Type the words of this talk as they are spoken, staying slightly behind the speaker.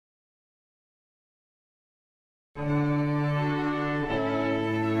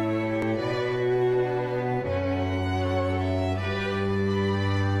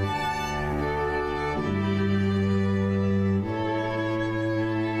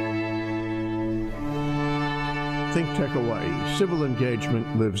ThinkTech Hawaii. Civil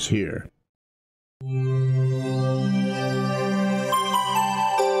engagement lives here.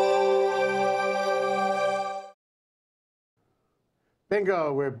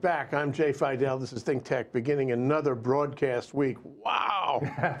 Bingo, we're back. I'm Jay Fidell. This is ThinkTech, beginning another broadcast week. Wow,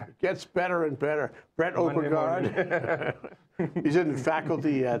 it gets better and better. Brett Oppegaard, he's in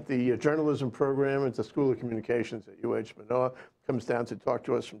faculty at the journalism program at the School of Communications at UH Manoa. Comes down to talk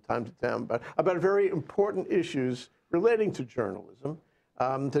to us from time to time about very important issues relating to journalism,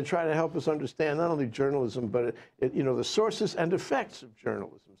 to try to help us understand not only journalism, but the sources and effects of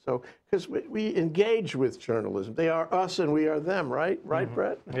journalism. So, because we engage with journalism, they are us and we are them, right? Right, mm-hmm.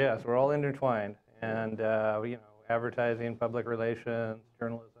 Brett? Yes, we're all intertwined, and advertising, public relations,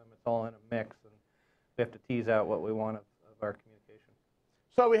 journalism, it's all in a mix, and we have to tease out what we want of our communication.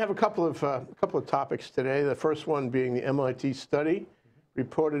 So we have a couple of topics today. The first one being the MIT study,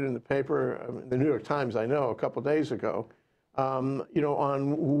 reported in the paper, the New York Times, I know, a couple days ago, on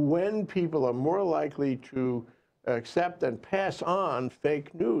when people are more likely to accept and pass on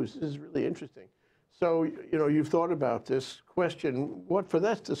fake news. This is really interesting. So, you've thought about this question. For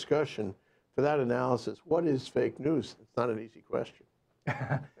that discussion, for that analysis, what is fake news? It's not an easy question.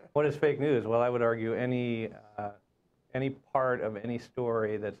 What is fake news? Well, I would argue any part of any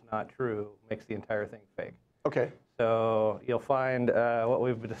story that's not true makes the entire thing fake. Okay. So you'll find what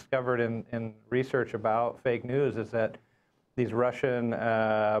we've discovered in research about fake news is that these Russian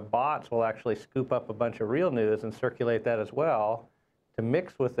bots will actually scoop up a bunch of real news and circulate that as well to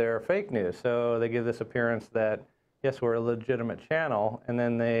mix with their fake news. So they give this appearance that, yes, we're a legitimate channel, and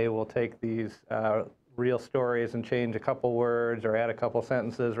then they will take these real stories and change a couple words or add a couple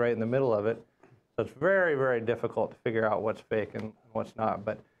sentences right in the middle of it. So it's very, very difficult to figure out what's fake and what's not.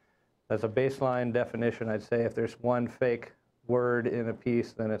 But as a baseline definition, I'd say if there's one fake word in a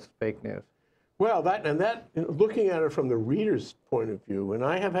piece, then it's fake news. Well, looking at it from the reader's point of view, and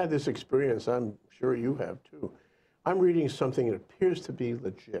I have had this experience, I'm sure you have too. I'm reading something that appears to be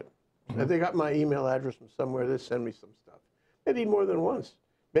legit. Mm-hmm. They got my email address from somewhere, they send me some stuff. Maybe more than once,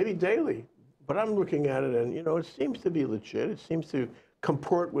 maybe daily. But I'm looking at it and, it seems to be legit. It seems to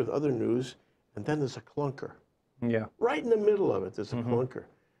comport with other news. And then there's a clunker. Yeah. Right in the middle of it, there's a clunker.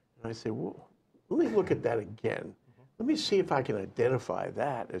 And I say, well, let me look at that again. Let me see if I can identify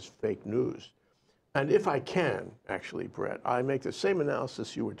that as fake news. And if I can, actually, Brett, I make the same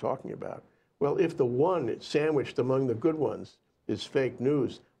analysis you were talking about. Well, if the one sandwiched among the good ones is fake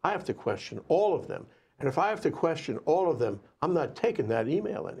news, I have to question all of them. And if I have to question all of them, I'm not taking that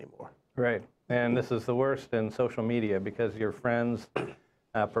email anymore. Right. And this is the worst in social media because your friends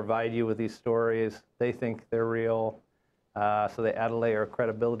provide you with these stories. They think they're real, so they add a layer of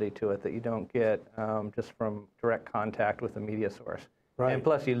credibility to it that you don't get just from direct contact with the media source. Right. And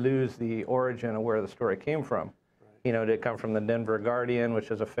plus, you lose the origin of where the story came from. Right. Did it come from the Denver Guardian, which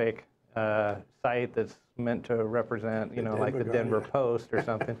is a fake site that's meant to represent, like the Denver Post or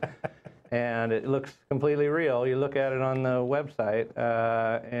something, and it looks completely real. You look at it on the website,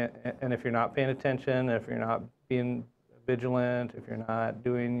 and if you're not paying attention, if you're not being vigilant, if you're not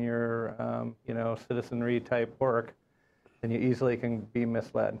doing your, citizenry type work, then you easily can be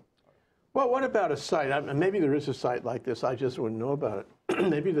misled. Well, what about a site? Maybe there is a site like this. I just wouldn't know about it.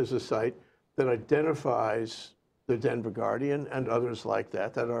 Maybe there's a site that identifies the Denver Guardian and others like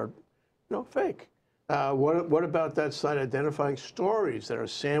that are, fake. What about that site identifying stories that are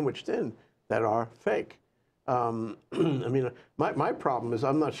sandwiched in that are fake? My problem is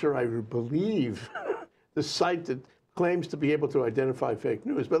I'm not sure I believe the site that claims to be able to identify fake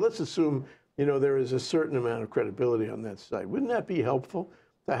news. But let's assume, there is a certain amount of credibility on that site. Wouldn't that be helpful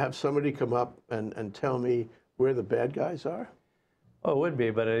to have somebody come up and tell me where the bad guys are? Oh, it would be,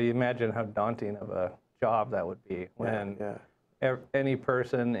 but imagine how daunting of a job that would be when any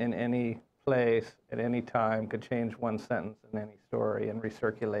person in any place at any time could change one sentence in any story and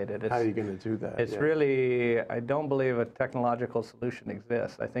recirculate it. How are you going to do that? It's really, I don't believe a technological solution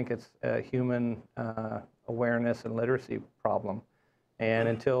exists. I think it's a human awareness and literacy problem. And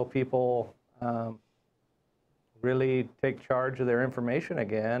until people really take charge of their information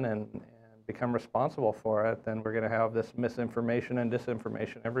again and become responsible for it, then we're going to have this misinformation and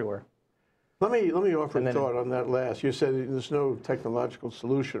disinformation everywhere. Let me offer a thought on that last. You said there's no technological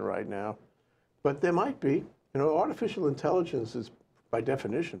solution right now, but there might be. Artificial intelligence is, by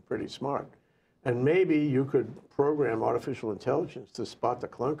definition, pretty smart. And maybe you could program artificial intelligence to spot the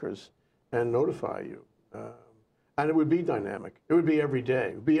clunkers and notify you. And it would be dynamic. It would be every day.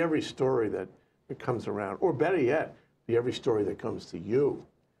 It would be every story that comes around. Or better yet, be every story that comes to you.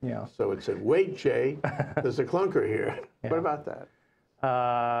 Yeah. So it said, wait, Jay, there's a clunker here. Yeah. What about that?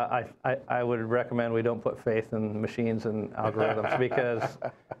 I would recommend we don't put faith in machines and algorithms because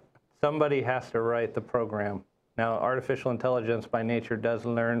somebody has to write the program. Now, artificial intelligence by nature does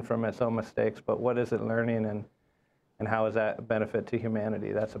learn from its own mistakes, but what is it learning and how is that a benefit to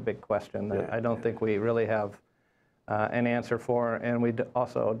humanity? That's a big question that I don't think we really have an answer for, and we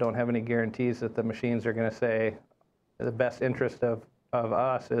also don't have any guarantees that the machines are going to say the best interest of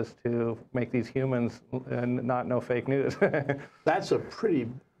us is to make these humans and not know fake news. That's a pretty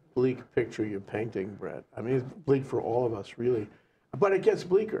bleak picture you're painting, Brett. I mean, it's bleak for all of us, really. But it gets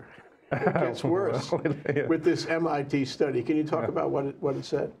bleaker. It gets worse with this MIT study. Can you talk about what it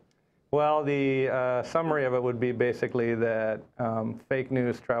said? Well, the summary of it would be basically that fake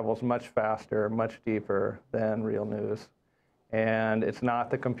news travels much faster, much deeper than real news. And it's not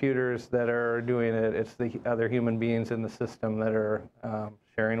the computers that are doing it, it's the other human beings in the system that are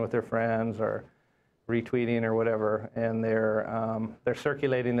sharing with their friends or retweeting or whatever. And they're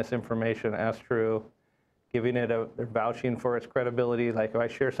circulating this information as true, giving it they're vouching for its credibility. Like if I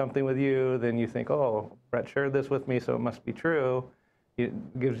share something with you, then you think, oh, Brett shared this with me, so it must be true. It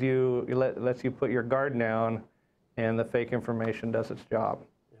lets you put your guard down, and the fake information does its job.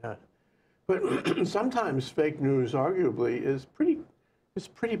 Yeah. But sometimes fake news, arguably, is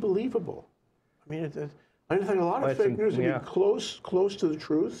pretty believable. I mean, I think a lot of fake news can be close to the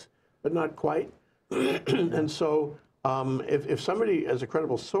truth, but not quite. And so, if somebody as a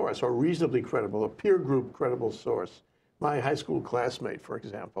credible source, or reasonably credible, a peer group credible source, my high school classmate, for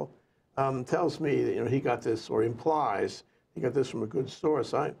example, tells me that he got this, or implies he got this from a good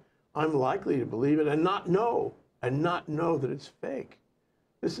source, I'm likely to believe it and not know that it's fake.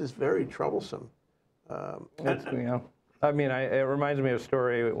 This is very troublesome. I mean, it reminds me of a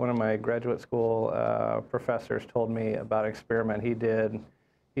story one of my graduate school professors told me about an experiment he did.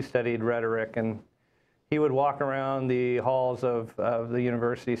 He studied rhetoric, and he would walk around the halls of the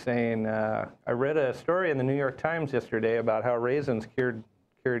university saying, I read a story in the New York Times yesterday about how raisins cured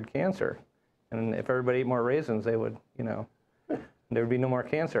cancer. And if everybody ate more raisins, they would, there would be no more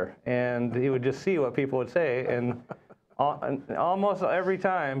cancer. And he would just see what people would say. And almost every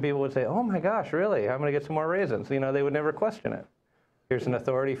time, people would say, oh my gosh, really? I'm going to get some more raisins. They would never question it. Here's an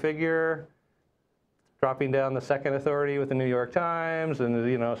authority figure dropping down the second authority with the New York Times and,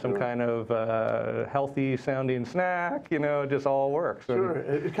 some kind of healthy-sounding snack, just all works. Sure,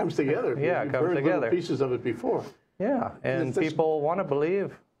 it comes together. Yeah, it comes together. Pieces of it before. Yeah, and people want to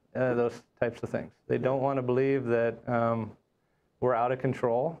believe those types of things. They don't want to believe that we're out of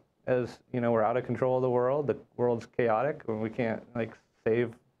control. As we're out of control of the world. The world's chaotic, and we can't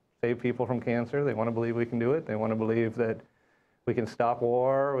save people from cancer. They want to believe we can do it. They want to believe that we can stop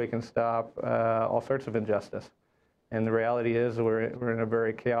war. We can stop all sorts of injustice. And the reality is, we're in a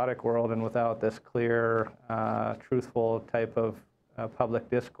very chaotic world, and without this clear, truthful type of public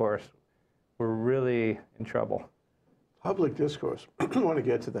discourse, we're really in trouble. Public discourse. I want to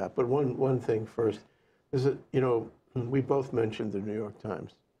get to that, but one thing first is that we both mentioned the New York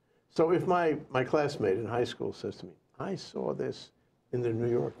Times. So if my classmate in high school says to me, I saw this in the New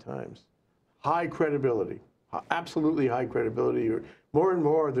York Times, high credibility, absolutely high credibility. More and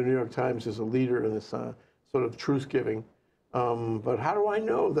more, the New York Times is a leader in this sort of truth-giving. But how do I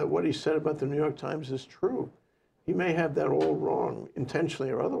know that what he said about the New York Times is true? He may have that all wrong, intentionally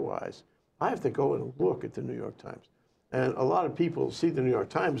or otherwise. I have to go and look at the New York Times. And a lot of people see the New York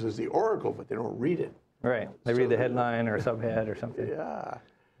Times as the oracle, but they don't read it. Right. They read the headline or subhead or something. Yeah.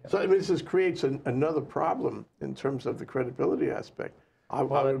 So I mean, this creates another problem in terms of the credibility aspect. I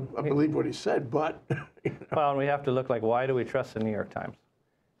believe what he said, but... Well, and we have to look why do we trust the New York Times?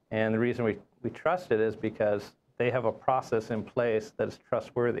 And the reason we trust it is because they have a process in place that is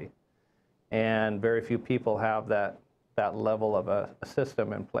trustworthy. And very few people have that level of a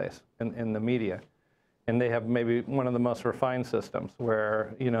system in place in the media. And they have maybe one of the most refined systems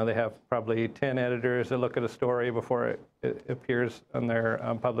where, they have probably 10 editors that look at a story before it appears on their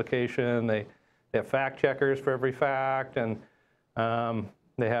publication. They have fact checkers for every fact, and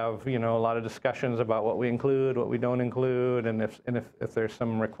they have, a lot of discussions about what we include, what we don't include, and if there's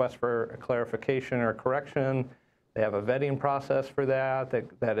some request for a clarification or correction, they have a vetting process for that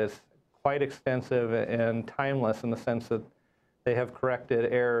is quite extensive and timeless in the sense that they have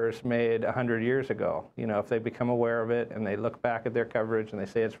corrected errors made 100 years ago. If they become aware of it and they look back at their coverage and they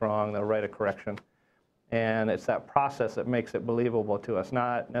say it's wrong, they'll write a correction. And it's that process that makes it believable to us,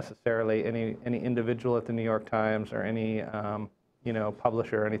 not necessarily any individual at the New York Times or any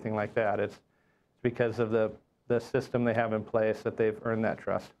publisher or anything like that. It's because of the system they have in place that they've earned that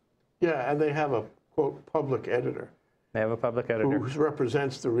trust. Yeah, and they have a, quote, public editor. They have a public editor. Who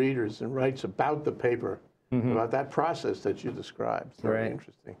represents the readers and writes about the paper about that process that you described. It's very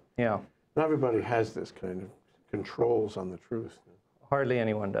interesting. Yeah. Not everybody has this kind of controls on the truth. Hardly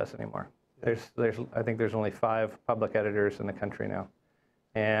anyone does anymore. I think there's only 5 public editors in the country now.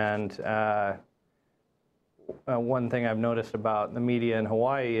 And one thing I've noticed about the media in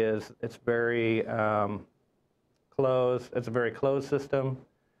Hawaii is it's very closed. It's a very closed system.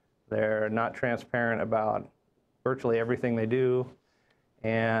 They're not transparent about virtually everything they do.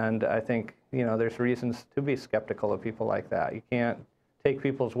 And I think, there's reasons to be skeptical of people like that. You can't take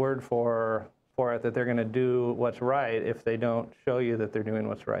people's word for it that they're going to do what's right if they don't show you that they're doing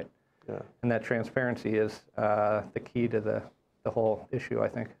what's right. Yeah. And that transparency is the key to the whole issue, I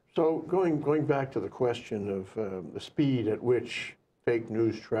think. So going back to the question of the speed at which fake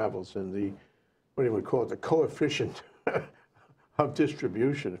news travels and the, what do you call it, the coefficient of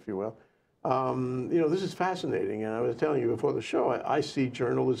distribution, if you will. This is fascinating, and I was telling you before the show, I see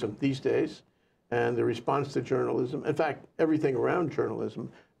journalism these days and the response to journalism, in fact, everything around journalism,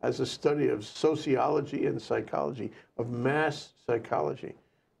 as a study of sociology and psychology, of mass psychology.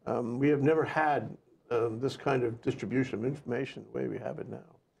 We have never had this kind of distribution of information the way we have it now.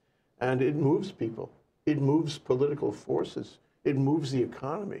 And it moves people. It moves political forces. It moves the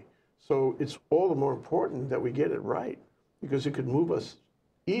economy. So it's all the more important that we get it right, because it could move us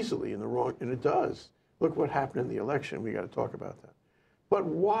easily in the wrong, and it does. Look what happened in the election. We got to talk about that. But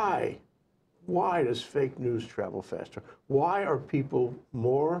why? Why does fake news travel faster? Why are people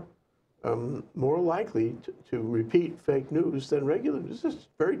more likely to repeat fake news than regular news? This is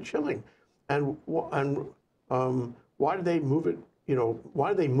very chilling. And why do they move it?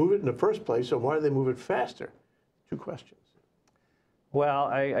 Why do they move it in the first place, and why do they move it faster? 2 questions. Well,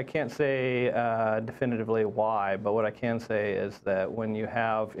 I can't say definitively why, but what I can say is that when you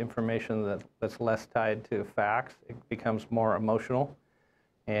have information that's less tied to facts, it becomes more emotional.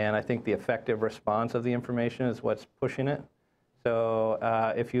 And I think the effective response of the information is what's pushing it. So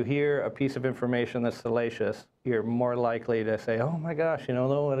if you hear a piece of information that's salacious, you're more likely to say, oh my gosh,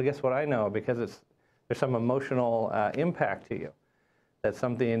 guess what I know, because there's some emotional impact to you. That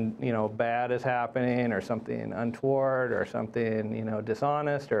something, bad is happening, or something untoward, or something,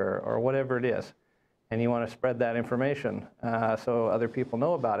 dishonest, or whatever it is. And you want to spread that information so other people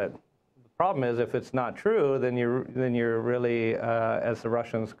know about it. The problem is, if it's not true, then you're really, as the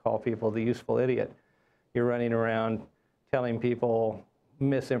Russians call people, the useful idiot. You're running around telling people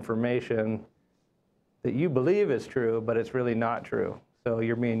misinformation that you believe is true, but it's really not true. So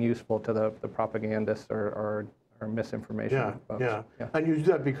you're being useful to the propagandists or misinformation. Yeah. And you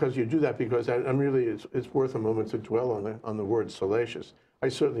do that because I'm really, it's worth a moment to dwell on the word salacious. I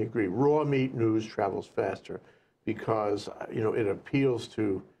certainly agree. Raw meat news travels faster because it appeals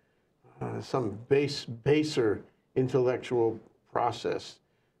to some baser intellectual process.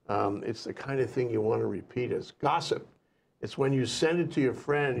 It's the kind of thing you want to repeat as gossip. It's when you send it to your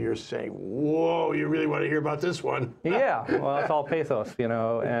friend, you're saying, whoa, you really want to hear about this one? Yeah, well, it's all pathos,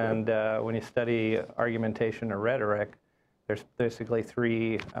 and when you study argumentation or rhetoric, there's basically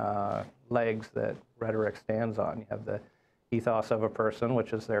 3 legs that rhetoric stands on. You have the ethos of a person,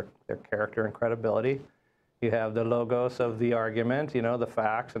 which is their character and credibility. You have the logos of the argument, the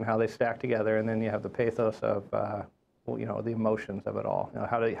facts and how they stack together, and then you have the pathos of, the emotions of it all.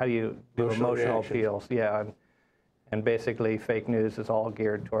 How do you do emotional appeals? Yeah. And basically, fake news is all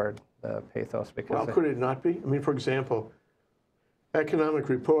geared toward the pathos. Because could it not be? I mean, for example, economic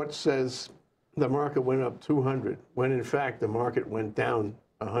report says the market went up 200, when in fact the market went down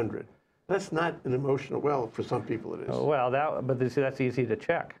 100. That's not an emotional. Well, for some people it is. Well, but that's easy to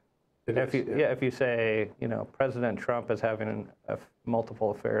check. If you say, President Trump is having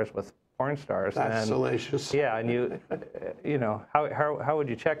multiple affairs with porn stars, that's salacious. Yeah, and how would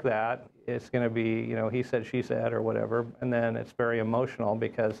you check that? It's going to be, he said, she said, or whatever, and then it's very emotional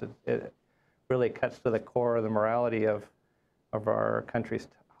because it really cuts to the core of the morality of our country's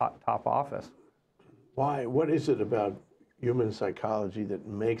top office. Why? What is it about human psychology that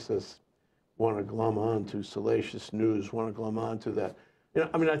makes us want to glom on to salacious news, want to glom on to that?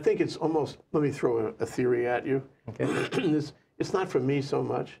 I think it's almost, let me throw a theory at you. Okay. It's not for me so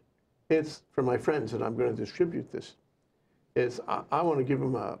much. It's for my friends that I'm going to distribute this. I want to give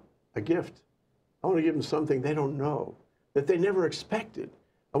them a gift. I want to give them something they don't know, that they never expected.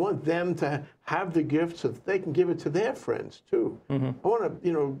 I want them to have the gift so that they can give it to their friends, too. Mm-hmm. I want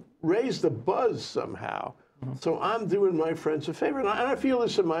to, raise the buzz somehow. Mm-hmm. So I'm doing my friends a favor. And I feel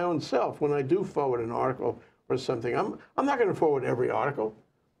this in my own self when I do forward an article or something. I'm not going to forward every article.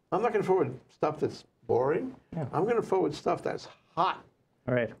 I'm not going to forward stuff that's boring. Yeah. I'm going to forward stuff that's hot.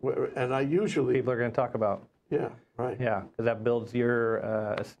 Right. And I usually... people are going to talk about. Yeah, right. Yeah, because that builds your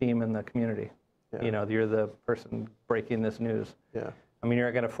esteem in the community. Yeah. You know, you're the person breaking this news. Yeah. I mean, you're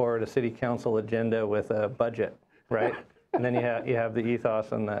not going to forward a city council agenda with a budget, right? And then you have the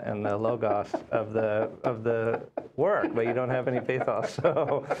ethos and the logos of the work, but you don't have any pathos.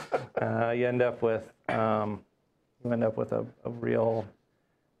 So you end up with a real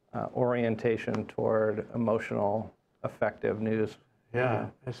orientation toward emotional, effective news. Yeah,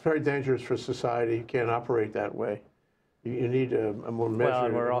 it's very dangerous for society. You can't operate that way. You need a more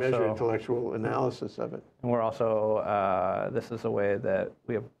measured, measured intellectual analysis of it. And we're also, this is a way that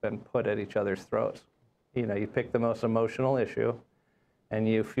we have been put at each other's throats. You know, you pick the most emotional issue, and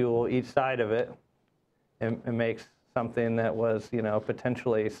you fuel each side of it, and it makes something that was, you know,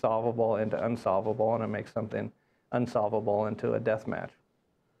 potentially solvable into unsolvable, and it makes something unsolvable into a death match.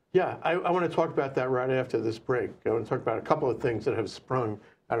 Yeah, I want to talk about that right after this break. I want to talk about a couple of things that have sprung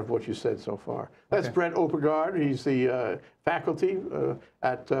out of what you said so far. That's Okay. Brett Oppegaard. He's the faculty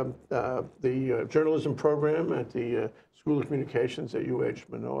at the journalism program at the School of Communications at UH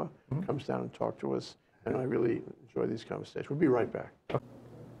Manoa. Comes down and talks to us, and I really enjoy these conversations. We'll be right back.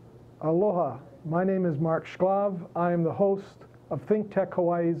 Aloha. My name is Mark Shklav. I am the host of ThinkTech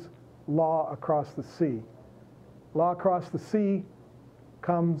Hawaii's Law Across the Sea. Law Across the Sea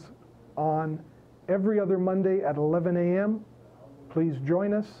comes on every other Monday at 11 a.m. Please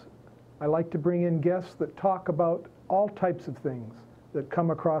join us. I like to bring in guests that talk about all types of things that come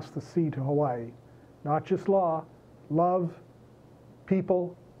across the sea to Hawaii. Not just law, love,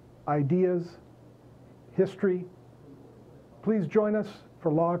 people, ideas, history. Please join us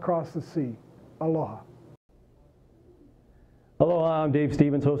for Law Across the Sea. Aloha. Hello, I'm Dave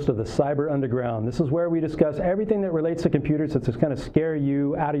Stevens, host of the Cyber Underground. This is where we discuss everything that relates to computers that's just going to scare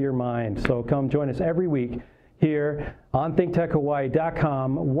you out of your mind. So come join us every week here on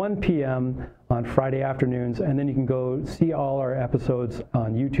ThinkTechHawaii.com, 1 p.m. on Friday afternoons. And then you can go see all our episodes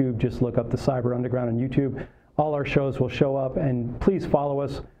on YouTube. Just look up the Cyber Underground on YouTube. All our shows will show up, and please follow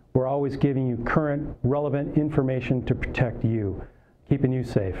us. We're always giving you current, relevant information to protect you, keeping you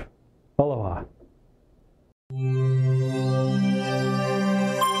safe. Aloha.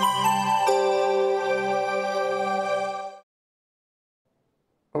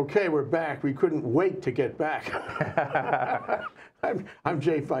 Okay, we're back. We couldn't wait to get back. I'm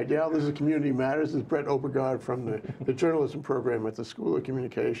Jay Fidell. This is Community Matters. This is Brett Oppegaard from the journalism program at the School of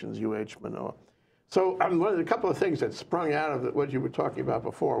Communications, UH Manoa. So a couple of things that sprung out of what you were talking about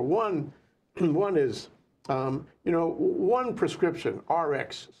before. One is, you know, one prescription,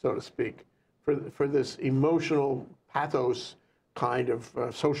 RX, so to speak, for this emotional pathos kind of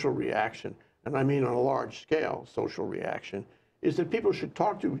social reaction, and I mean on a large scale social reaction, is that people should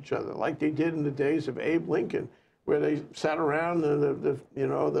talk to each other like they did in the days of Abe Lincoln, where they sat around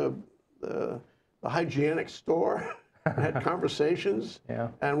the hygienic store and had conversations. Yeah.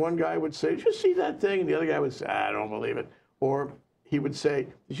 And one guy would say, "Did you see that thing?" And the other guy would say, "I don't believe it." Or he would say,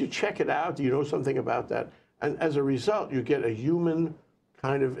 "Did you check it out? Do you know something about that?" And as a result, you get a human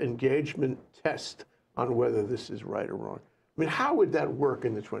kind of engagement test on whether this is right or wrong. I mean, how would that work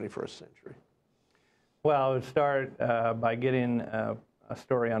in the 21st century? Well, I would start by getting a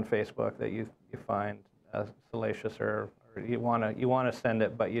story on Facebook that you find salacious or you want to send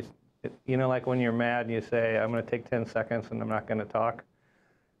it, but you know, like when you're mad and you say, "I'm going to take 10 seconds and I'm not going to talk."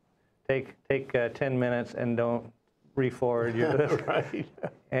 Take 10 minutes and don't re-forward your list. Right.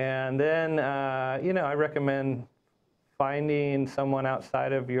 And then, you know, I recommend finding someone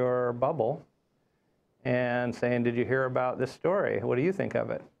outside of your bubble and saying, "Did you hear about this story? What do you think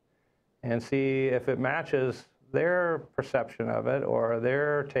of it?" And see if it matches their perception of it or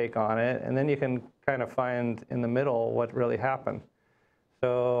their take on it, and then you can kind of find in the middle what really happened.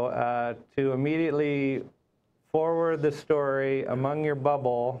 So to immediately forward the story among your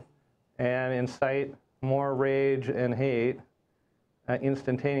bubble and incite more rage and hate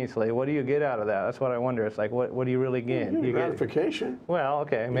instantaneously, what do you get out of that? That's what I wonder. It's like, what do you really gain? You get gratification. Well,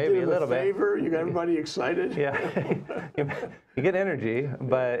 okay, maybe a little bit. Favor. You got everybody excited. Yeah, you get energy,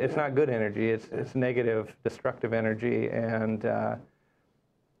 but it's not good energy. It's negative, destructive energy. And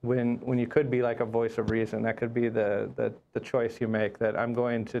when you could be like a voice of reason, that could be the choice you make. That I'm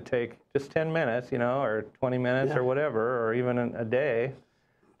going to take just 10 minutes, you know, or 20 minutes, or whatever, or even a day,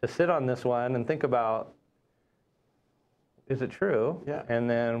 to sit on this one and think about, is it true? Yeah. And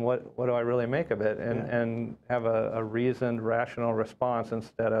then what do I really make of it? And have a reasoned, rational response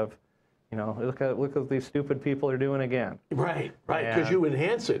instead of, you know, look at these stupid people are doing again. Right, because you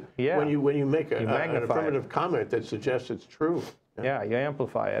enhance it when you make an affirmative comment that suggests it's true. Yeah, you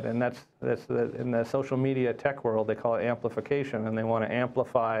amplify it, and that's in the social media tech world they call it amplification, and they want to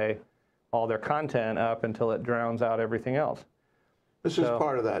amplify all their content up until it drowns out everything else. This is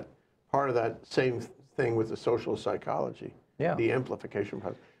part of that part of that same thing with the social psychology, Yeah. the amplification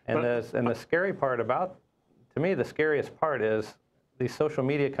process. And the scary part about, to me, the scariest part is these social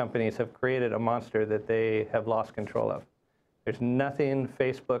media companies have created a monster that they have lost control of. There's nothing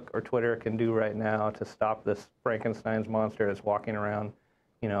Facebook or Twitter can do right now to stop this Frankenstein's monster that's walking around,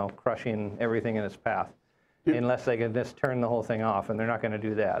 you know, crushing everything in its path, unless they can just turn the whole thing off, and they're not going to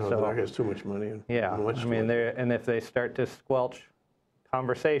do that. No, So that has too much money. And yeah, much I mean, and if they start to squelch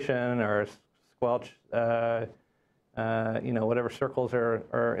conversation or squelch, you know, whatever circles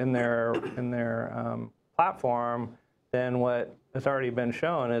are in their platform, then what has already been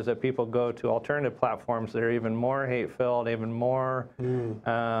shown is that people go to alternative platforms that are even more hate-filled, even more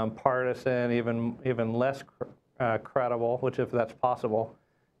partisan, even less credible, which, if that's possible,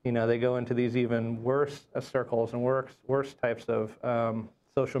 you know, they go into these even worse circles and worse types of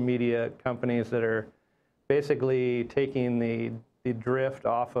social media companies that are basically taking the drift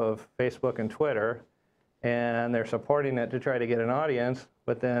off of Facebook and Twitter, and they're supporting it to try to get an audience,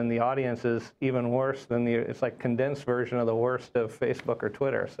 but then the audience is even worse than it's like condensed version of the worst of Facebook or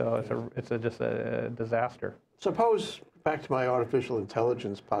Twitter. So it's just a disaster. Suppose, back to my artificial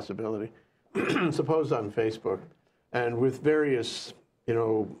intelligence possibility, suppose on Facebook, and with various, you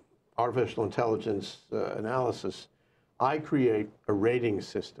know, artificial intelligence analysis, I create a rating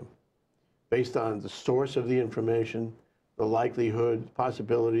system based on the source of the information, the likelihood,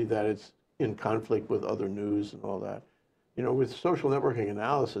 possibility that it's in conflict with other news and all that. You know, with social networking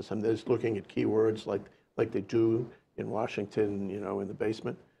analysis, I'm just looking at keywords like they do in Washington, you know, in the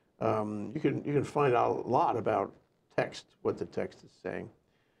basement. You can find out a lot about text, what the text is saying.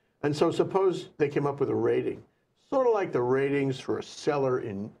 And so suppose they came up with a rating, sort of like the ratings for a seller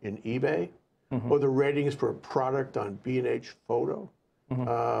in eBay, or the ratings for a product on B&H Photo,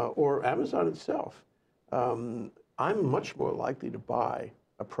 or Amazon itself. I'm much more likely to buy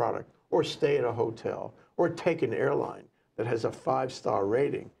a product or stay at a hotel or take an airline that has a 5-star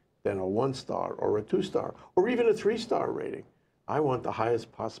rating than a 1-star or a 2-star or even a 3-star rating. I want the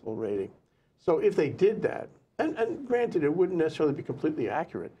highest possible rating. So if they did that, and granted it wouldn't necessarily be completely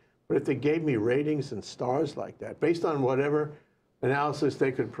accurate, but if they gave me ratings and stars like that, based on whatever analysis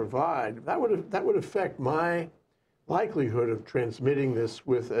they could provide, that would affect my likelihood of transmitting this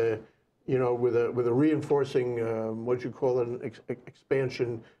with a, you know, with a reinforcing, what you call an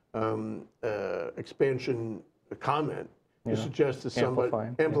expansion comment, to suggest to somebody,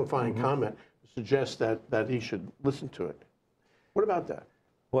 amplifying comment, to suggest that he should listen to it. What about that?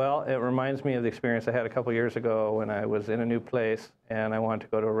 Well, it reminds me of the experience I had a couple years ago when I was in a new place and I wanted to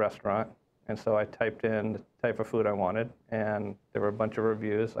go to a restaurant. And so I typed in the type of food I wanted, and there were a bunch of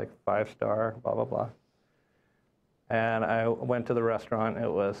reviews, like 5-star, blah, blah, blah. And I went to the restaurant.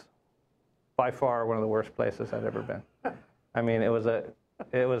 It was by far one of the worst places I'd ever been. I mean, it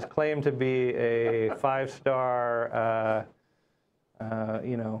was claimed to be a 5-star,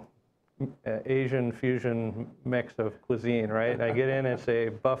 you know, Asian fusion mix of cuisine, right? I get in, it's a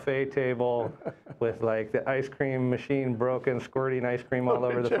buffet table with like the ice cream machine broken, squirting ice cream all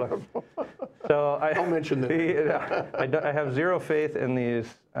over the place. So I'll mention that. I have zero faith in these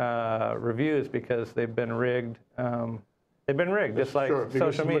reviews because they've been rigged. They've been rigged, just like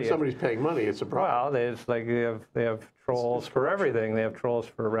social media. When somebody's paying money, it's a problem. Well, they have trolls for everything. They have trolls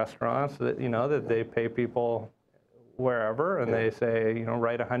for restaurants that, you know, that they pay people wherever, and they say, you know,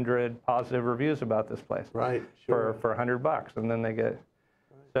 write 100 positive reviews about this place, right? Sure. For $100, and then they get.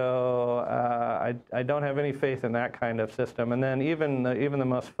 So I don't have any faith in that kind of system. And then even the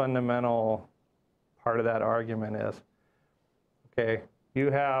most fundamental part of that argument is, okay,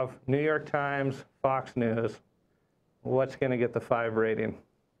 you have New York Times, Fox News. What's going to get the 5 rating,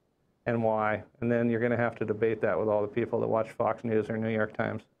 and why? And then you're going to have to debate that with all the people that watch Fox News or New York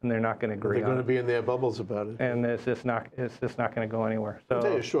Times, and they're not going to agree. They're going to be in their bubbles about it. And it's just not going to go anywhere. So I'll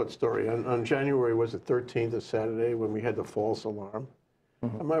tell you a short story. On January, was it 13th, a Saturday, when we had the false alarm?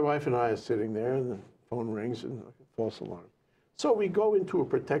 And my wife and I are sitting there, and the phone rings, and false alarm. So we go into a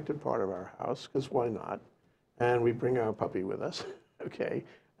protected part of our house, because why not? And we bring our puppy with us, okay?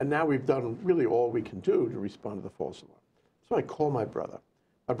 And now we've done really all we can do to respond to the false alarm. So I call my brother.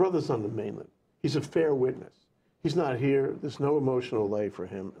 My brother's on the mainland. He's a fair witness. He's not here. There's no emotional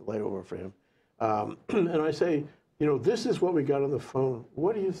layover for him. And I say, you know, this is what we got on the phone.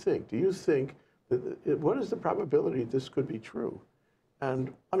 What do you think? Do you think what is the probability this could be true?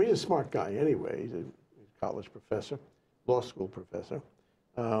 And I mean, he's a smart guy anyway. He's a college professor, law school professor.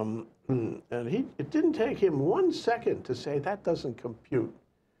 And it didn't take him 1 second to say that doesn't compute.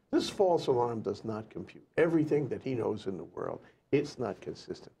 This false alarm does not compute everything that he knows in the world. It's not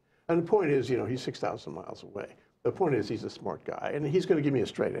consistent. And the point is, you know, he's 6,000 miles away. the point is he's a smart guy, and he's going to give me a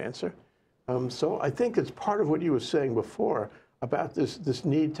straight answer. So I think it's part of what you were saying before about this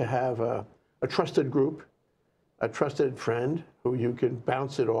need to have a trusted group, a trusted friend who you can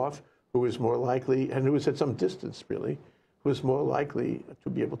bounce it off, who is more likely, and who is at some distance really, who is more likely to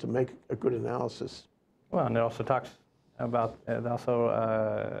be able to make a good analysis. Well, and it also talks about, it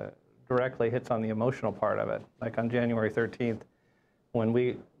also directly hits on the emotional part of it. Like on January 13th, when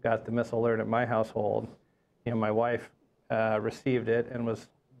we got the missile alert at my household, you know, my wife received it and was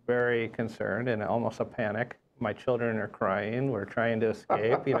very concerned and almost a panic. My children are crying. We're trying to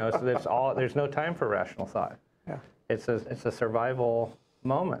escape. You know, so there's no time for rational thought. Yeah. It's a survival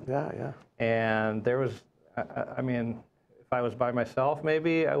moment. Yeah, yeah. And there was, I mean, if I was by myself,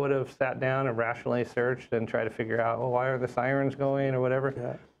 maybe I would have sat down and rationally searched and tried to figure out, well, why are the sirens going or whatever.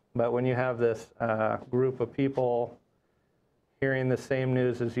 Yeah. But when you have this group of people hearing the same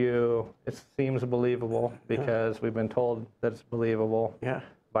news as you, it seems believable because we've been told that it's believable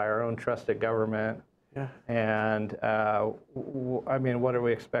by our own trusted government. Yeah. And I mean, what are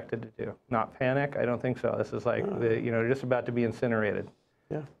we expected to do? Not panic? I don't think so. This is like, you know, they're just about to be incinerated.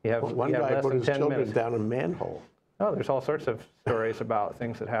 Yeah. You have, One guy less put than his 10 children minutes. down a manhole. Oh, there's all sorts of stories about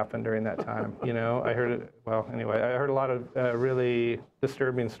things that happened during that time. You know, I heard it, well, anyway, I heard a lot of really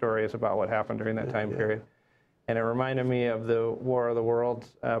disturbing stories about what happened during that time period. And it reminded me of the War of the Worlds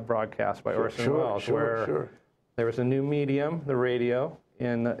broadcast by Orson Welles, where there was a new medium, the radio,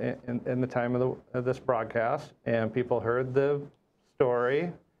 in the time of this broadcast, and people heard the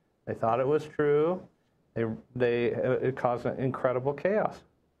story. They thought it was true. It caused an incredible chaos.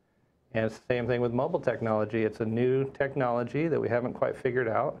 And it's the same thing with mobile technology. It's a new technology that we haven't quite figured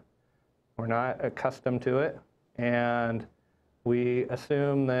out. We're not accustomed to it. And we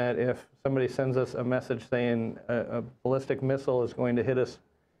assume that if somebody sends us a message saying a ballistic missile is going to hit us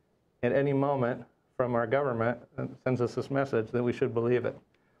at any moment from our government, and sends us this message, then we should believe it.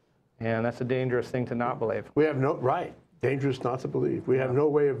 And that's a dangerous thing to not believe. We have no, dangerous not to believe. We have no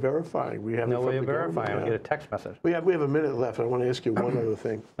way of verifying. We have no way of verifying. We get a text message. We have a minute left. I want to ask you one other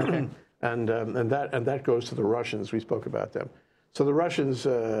thing. Okay. And that goes to the Russians. We spoke about them. So the Russians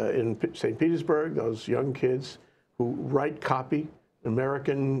in St. Petersburg, those young kids who write copy,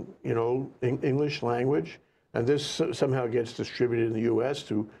 American, you know, English language, and this somehow gets distributed in the U.S.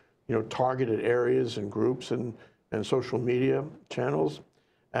 to, you know, targeted areas and groups and social media channels,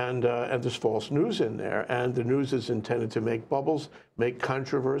 and there's false news in there, and the news is intended to make bubbles, make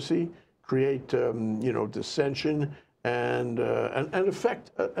controversy, create you know, dissension, and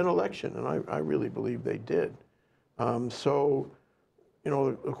affect an election, and I really believe they did. So, you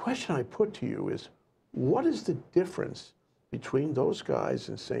know, the question I put to you is, what is the difference between those guys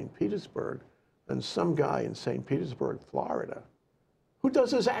in St. Petersburg and some guy in St. Petersburg, Florida, who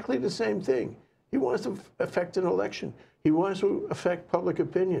does exactly the same thing? He wants to affect an election. He wants to affect public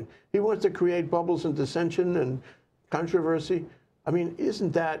opinion. He wants to create bubbles and dissension and controversy. I mean,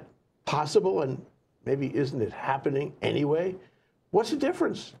 isn't that possible? And maybe isn't it happening anyway? What's the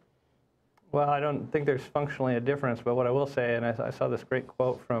difference? Well, I don't think there's functionally a difference, but what I will say, and I saw this great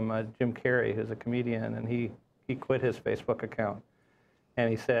quote from Jim Carrey, who's a comedian, and he quit his Facebook account. And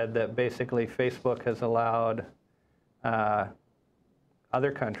he said that basically Facebook has allowed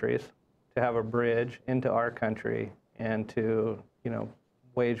other countries to have a bridge into our country and to, you know,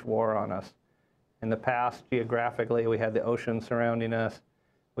 wage war on us. In the past, geographically, we had the ocean surrounding us.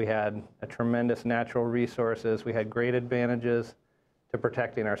 We had a tremendous natural resources. We had great advantages to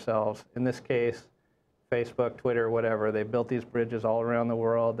protecting ourselves. In this case, Facebook, Twitter, whatever, they built these bridges all around the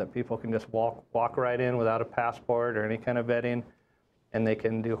world that people can just walk right in without a passport or any kind of vetting, and they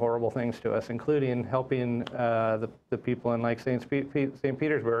can do horrible things to us, including helping the people in like St.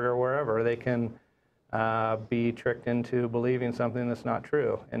 Petersburg or wherever. They can be tricked into believing something that's not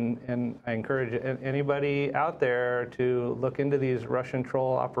true. And I encourage anybody out there to look into these Russian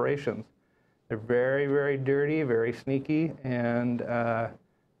troll operations. They're very, very dirty, very sneaky, and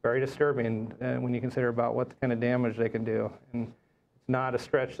very disturbing when you consider about what kind of damage they can do. And it's not a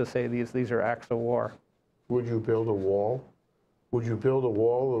stretch to say these are acts of war. Would you build a wall? Would you build a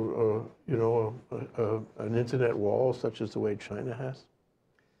wall, you know, an internet wall such as the way China has?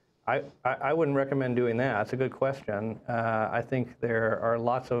 I wouldn't recommend doing that. That's a good question. I think there are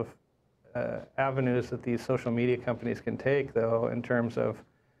lots of avenues that these social media companies can take, though, in terms of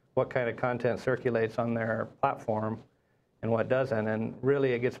what kind of content circulates on their platform and what doesn't. And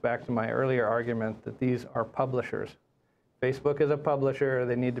really, it gets back to my earlier argument that these are publishers. Facebook is a publisher.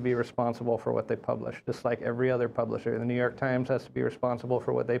 They need to be responsible for what they publish, just like every other publisher. The New York Times has to be responsible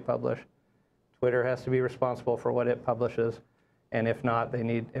for what they publish. Twitter has to be responsible for what it publishes. And if not,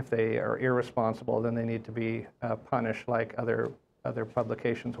 if they are irresponsible, then they need to be punished like other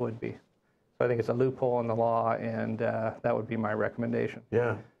publications would be. So I think it's a loophole in the law, and that would be my recommendation.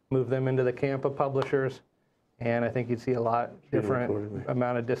 Yeah. Move them into the camp of publishers, and I think you'd see a lot different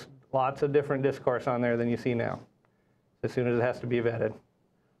amount of lots of different discourse on there than you see now, as soon as it has to be vetted.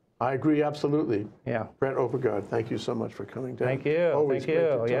 I agree absolutely. Yeah. Brett Oppegaard, thank you so much for coming down. Thank you. Always Thank great you.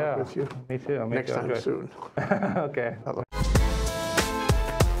 to talk Yeah. with you. Me too. Next time soon. Okay. Bye-bye.